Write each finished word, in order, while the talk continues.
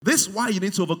This is why you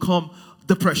need to overcome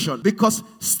depression. Because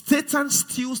Satan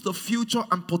steals the future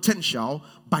and potential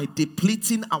by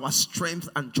depleting our strength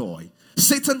and joy.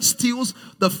 Satan steals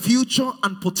the future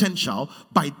and potential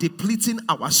by depleting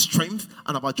our strength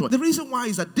and our joy. The reason why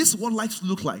is that this is what life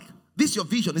looks like. This is your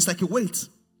vision. It's like a weight.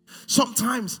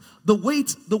 Sometimes the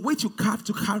weight you have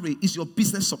to carry is your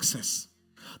business success.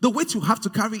 The weight you have to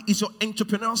carry is your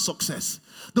entrepreneurial success.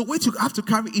 The weight you have to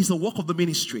carry is the work of the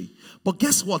ministry. But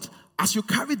guess what? As you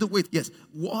carry the weight, yes,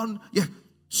 1, yeah,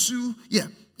 2, yeah,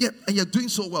 and you're doing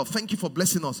so well. Thank you for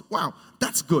blessing us. Wow,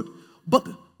 that's good. But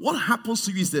what happens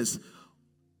to you is this.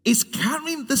 Is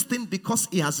carrying this thing because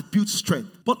he has built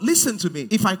strength. But listen to me.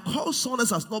 If I call someone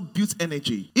else has not built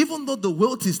energy, even though the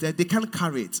wealth is there, they can't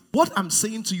carry it. What I'm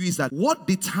saying to you is that what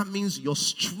determines your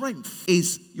strength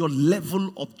is your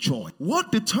level of joy.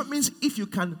 What determines if you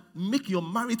can make your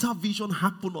marital vision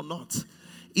happen or not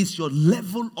is your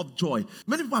level of joy.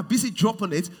 Many people are busy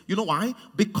dropping it. You know why?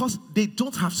 Because they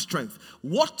don't have strength.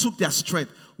 What took their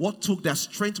strength? What took their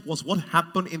strength was what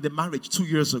happened in the marriage 2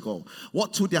 years ago.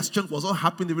 What took their strength was what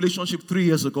happened in the relationship 3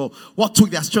 years ago. What took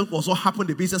their strength was what happened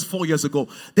in the business 4 years ago.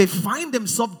 They find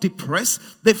themselves depressed.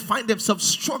 They find themselves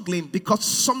struggling because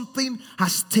something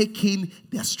has taken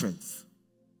their strength.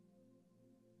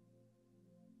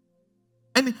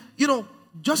 And,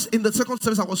 just in the second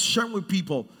service, I was sharing with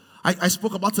people. I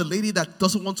spoke about a lady that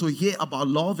doesn't want to hear about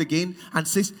love again and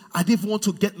says, I didn't want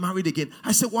to get married again.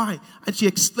 I said, why? And she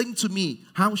explained to me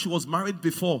how she was married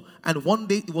before. And one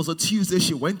day, it was a Tuesday,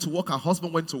 she went to work. Her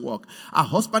husband went to work. Her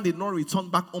husband did not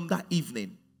return back home that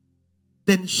evening.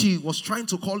 Then she was trying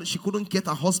to call. She couldn't get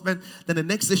her husband. Then the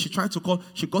next day, she tried to call.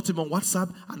 She got him on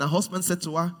WhatsApp. And her husband said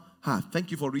to her, thank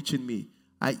you for reaching me.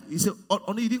 He said,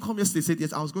 you didn't come yesterday. He said,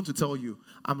 yes, I was going to tell you.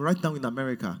 I'm right now in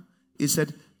America. He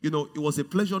said, it was a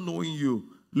pleasure knowing you.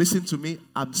 Listen to me,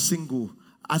 I'm single.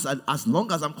 As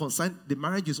long as I'm concerned, the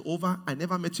marriage is over. I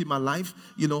never met you in my life.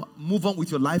 Move on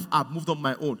with your life. I've moved on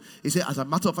my own. He said, as a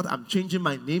matter of fact, I'm changing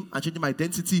my name. I'm changing my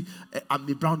identity. I'm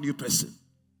a brand new person.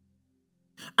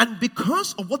 And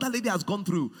because of what that lady has gone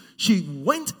through, she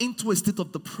went into a state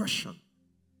of depression.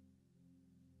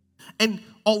 And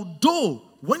although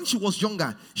when she was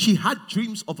younger, she had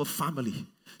dreams of a family.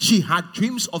 She had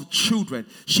dreams of children.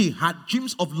 She had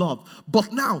dreams of love.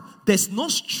 But now, there's no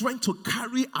strength to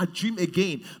carry a dream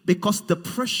again because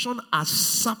depression has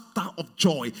sapped her of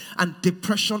joy and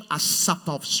depression has sapped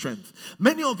her of strength.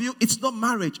 Many of you, it's not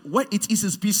marriage. Where it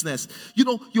is business.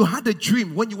 You had a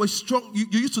dream when you were strong. You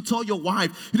used to tell your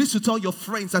wife, you used to tell your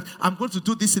friends that I'm going to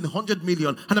do this in 100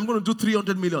 million and I'm going to do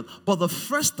 300 million. But the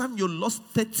first time you lost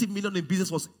 30 million in business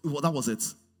that was it.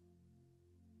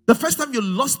 The first time you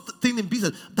lost the thing in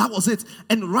business, that was it.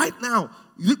 And right now,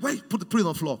 put it on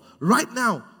the floor. Right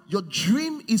now, your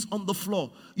dream is on the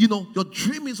floor. Your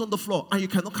dream is on the floor and you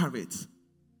cannot carry it.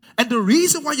 And the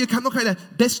reason why you cannot carry it,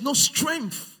 there's no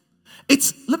strength.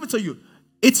 Let me tell you,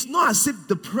 it's not as if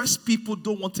depressed people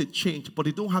don't want a change, but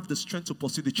they don't have the strength to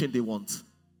pursue the change they want.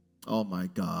 Oh my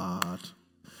God.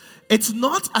 It's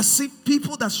not as if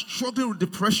people that struggle with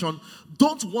depression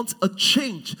don't want a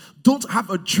change, don't have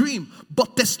a dream,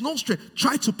 but there's no strength.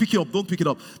 Try to pick it up, don't pick it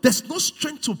up. There's no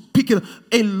strength to pick it up.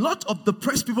 A lot of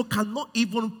depressed people cannot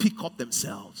even pick up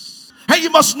themselves. Hey, you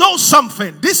must know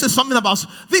something. This is something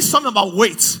about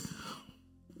weight.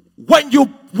 When you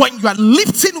are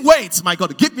lifting weights, my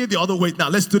God, give me the other weight now.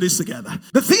 Let's do this together.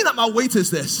 The thing about weight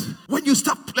is this. When you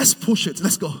start, let's push it.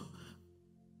 Let's go.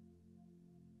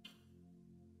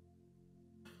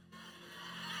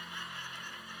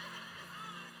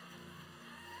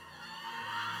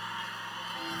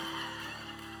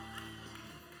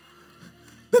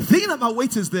 The thing about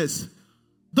weight is this.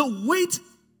 The weight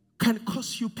can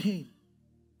cause you pain.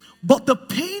 But the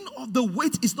pain of the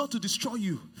weight is not to destroy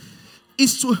you.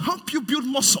 It's to help you build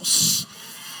muscles.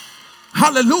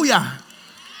 Hallelujah.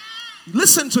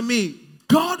 Listen to me.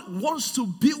 God wants to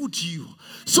build you.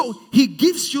 So he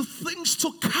gives you things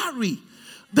to carry.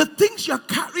 The things you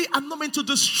carry are not meant to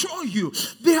destroy you.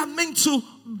 They are meant to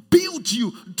build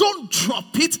you. Don't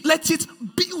drop it. Let it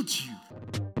build you.